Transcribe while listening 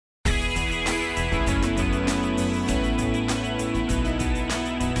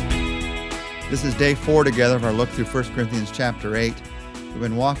This is day 4 together of our look through 1 Corinthians chapter 8. We've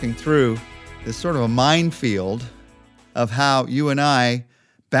been walking through this sort of a minefield of how you and I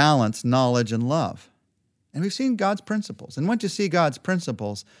balance knowledge and love. And we've seen God's principles. And once you see God's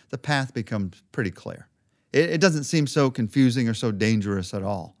principles, the path becomes pretty clear. It doesn't seem so confusing or so dangerous at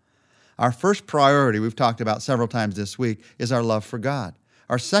all. Our first priority, we've talked about several times this week, is our love for God.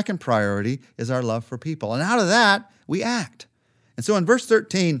 Our second priority is our love for people. And out of that, we act. And so in verse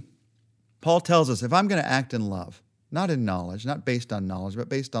 13, Paul tells us, if I'm going to act in love, not in knowledge, not based on knowledge, but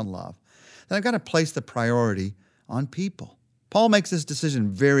based on love, then I've got to place the priority on people. Paul makes this decision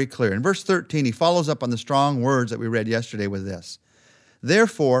very clear. In verse 13, he follows up on the strong words that we read yesterday with this.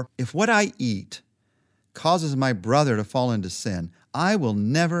 Therefore, if what I eat causes my brother to fall into sin, I will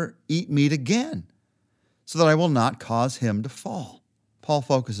never eat meat again, so that I will not cause him to fall. Paul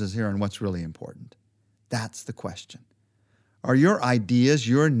focuses here on what's really important. That's the question. Are your ideas,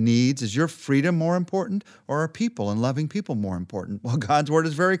 your needs, is your freedom more important, or are people and loving people more important? Well, God's word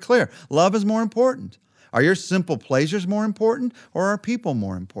is very clear. Love is more important. Are your simple pleasures more important, or are people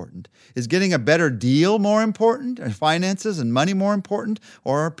more important? Is getting a better deal more important? Are finances and money more important,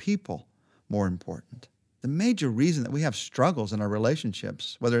 or are people more important? The major reason that we have struggles in our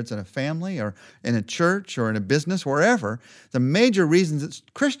relationships, whether it's in a family or in a church or in a business, wherever, the major reasons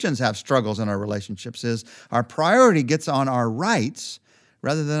that Christians have struggles in our relationships is our priority gets on our rights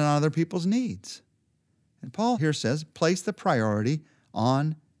rather than on other people's needs. And Paul here says, place the priority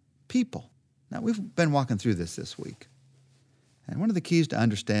on people. Now, we've been walking through this week. And one of the keys to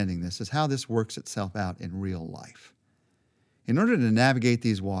understanding this is how this works itself out in real life. In order to navigate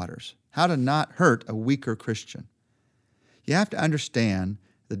these waters, how to not hurt a weaker Christian, you have to understand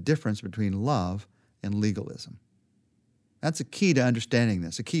the difference between love and legalism. That's a key to understanding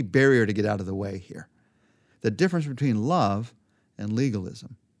this, a key barrier to get out of the way here. The difference between love and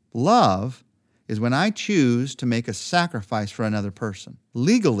legalism. Love is when I choose to make a sacrifice for another person.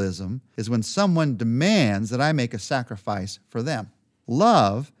 Legalism is when someone demands that I make a sacrifice for them.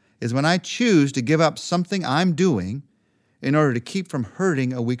 Love is when I choose to give up something I'm doing in order to keep from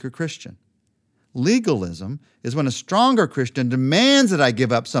hurting a weaker Christian. Legalism is when a stronger Christian demands that I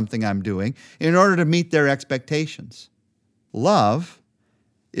give up something I'm doing in order to meet their expectations. Love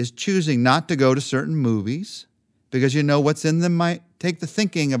is choosing not to go to certain movies because you know what's in them might take the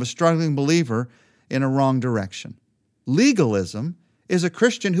thinking of a struggling believer in a wrong direction. Legalism is a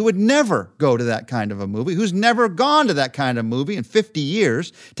Christian who would never go to that kind of a movie, who's never gone to that kind of movie in 50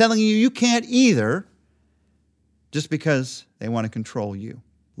 years, telling you can't either, just because they want to control you.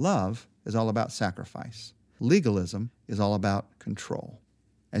 Love is all about sacrifice. Legalism is all about control.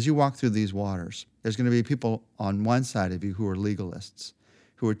 As you walk through these waters, there's going to be people on one side of you who are legalists,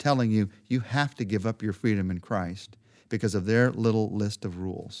 who are telling you you have to give up your freedom in Christ because of their little list of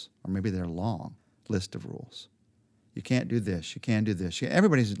rules, or maybe their long list of rules. You can't do this, you can't do this.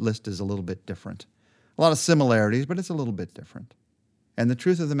 Everybody's list is a little bit different. A lot of similarities, but it's a little bit different. And the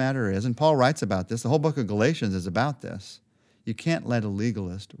truth of the matter is, and Paul writes about this, the whole book of Galatians is about this, you can't let a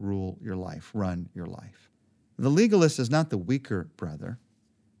legalist rule your life, run your life. The legalist is not the weaker brother.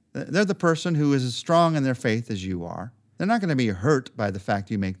 They're the person who is as strong in their faith as you are. They're not going to be hurt by the fact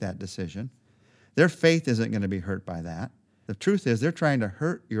you make that decision. Their faith isn't going to be hurt by that. The truth is, they're trying to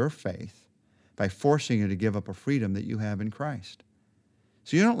hurt your faith by forcing you to give up a freedom that you have in Christ.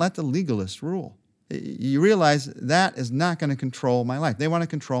 So you don't let the legalist rule. You realize that is not going to control my life. They want to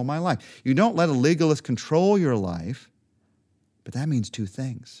control my life. You don't let a legalist control your life, but that means two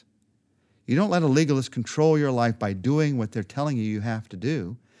things. You don't let a legalist control your life by doing what they're telling you have to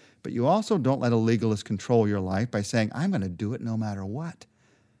do, but you also don't let a legalist control your life by saying, I'm going to do it no matter what.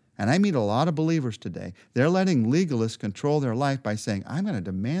 And I meet a lot of believers today. They're letting legalists control their life by saying, I'm going to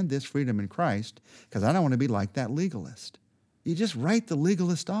demand this freedom in Christ because I don't want to be like that legalist. You just write the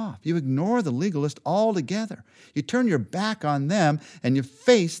legalist off. You ignore the legalist altogether. You turn your back on them and you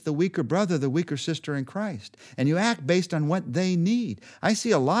face the weaker brother, the weaker sister in Christ. And you act based on what they need. I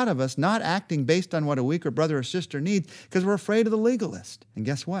see a lot of us not acting based on what a weaker brother or sister needs because we're afraid of the legalist. And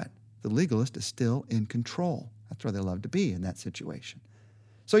guess what? The legalist is still in control. That's where they love to be in that situation.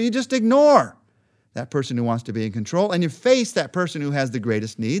 So you just ignore that person who wants to be in control and you face that person who has the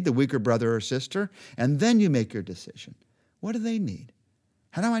greatest need, the weaker brother or sister, and then you make your decision. What do they need?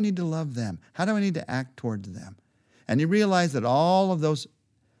 How do I need to love them? How do I need to act towards them? And you realize that all of those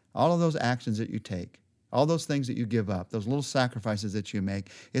actions that you take, all those things that you give up, those little sacrifices that you make,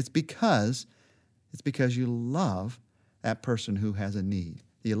 it's because you love that person who has a need.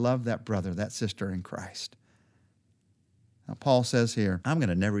 You love that brother, that sister in Christ. Now, Paul says here, I'm going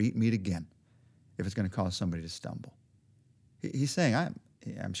to never eat meat again if it's going to cause somebody to stumble. He's saying,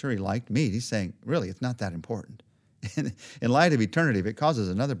 I'm sure he liked meat. He's saying, really, it's not that important. In light of eternity, if it causes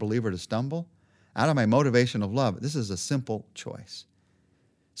another believer to stumble, out of my motivation of love, this is a simple choice.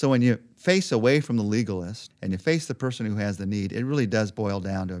 So when you face away from the legalist and you face the person who has the need, it really does boil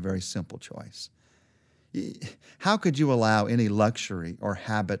down to a very simple choice. How could you allow any luxury or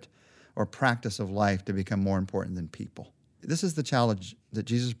habit or practice of life to become more important than people? This is the challenge that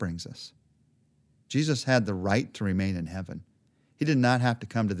Jesus brings us. Jesus had the right to remain in heaven. He did not have to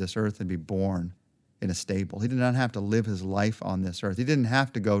come to this earth and be born in a stable. He did not have to live his life on this earth. He didn't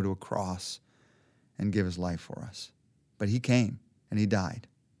have to go to a cross and give his life for us. But he came and he died.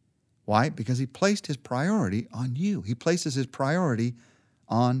 Why? Because he placed his priority on you. He places his priority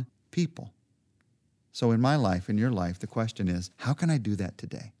on people. So in my life, in your life, the question is, how can I do that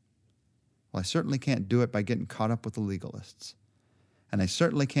today? Well, I certainly can't do it by getting caught up with the legalists. And I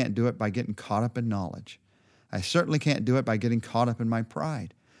certainly can't do it by getting caught up in knowledge. I certainly can't do it by getting caught up in my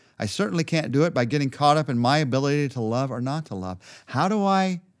pride. I certainly can't do it by getting caught up in my ability to love or not to love. How do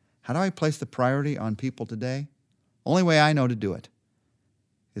I place the priority on people today? Only way I know to do it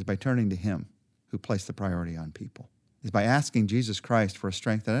is by turning to him who placed the priority on people, is by asking Jesus Christ for a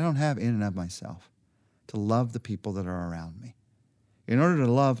strength that I don't have in and of myself to love the people that are around me. In order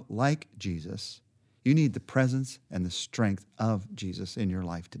to love like Jesus, you need the presence and the strength of Jesus in your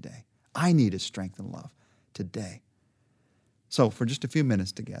life today. I need his strength and love today. So for just a few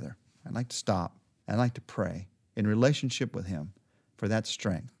minutes together, I'd like to stop. I'd like to pray in relationship with him for that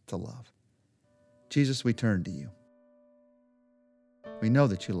strength to love. Jesus, we turn to you. We know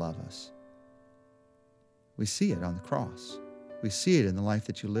that you love us. We see it on the cross. We see it in the life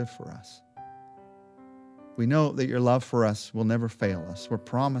that you live for us. We know that your love for us will never fail us. We're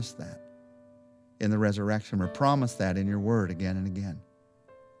promised that in the resurrection. We're promised that in your word again and again.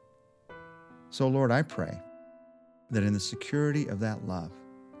 So, Lord, I pray that in the security of that love,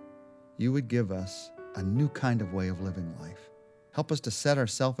 you would give us a new kind of way of living life. Help us to set our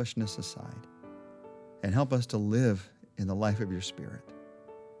selfishness aside and help us to live in the life of your Spirit.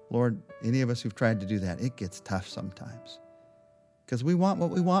 Lord, any of us who've tried to do that, it gets tough sometimes because we want what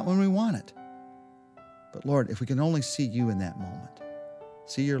we want when we want it. But Lord, if we can only see you in that moment,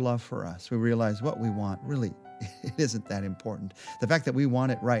 see your love for us, we realize what we want really it isn't that important. The fact that we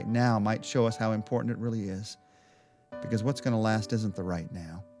want it right now might show us how important it really is, because what's going to last isn't the right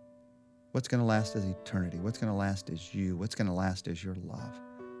now. What's going to last is eternity. What's going to last is you. What's going to last is your love.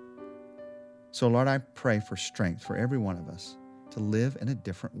 So Lord, I pray for strength for every one of us to live in a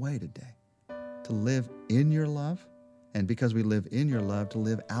different way today, to live in your love, and because we live in your love, to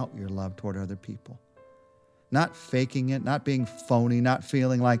live out your love toward other people. Not faking it, not being phony, not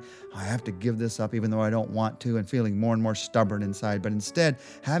feeling like, I have to give this up even though I don't want to, and feeling more and more stubborn inside, but instead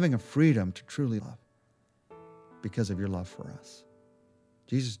having a freedom to truly love because of your love for us.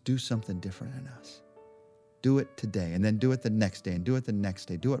 Jesus, do something different in us. Do it today, and then do it the next day, and do it the next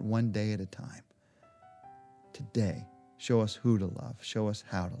day. Do it one day at a time. Today, show us who to love. Show us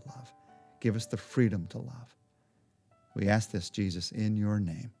how to love. Give us the freedom to love. We ask this, Jesus, in your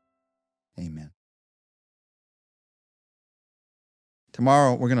name. Amen.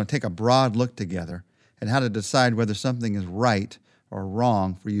 Tomorrow, we're going to take a broad look together at how to decide whether something is right or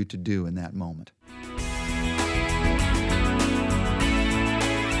wrong for you to do in that moment.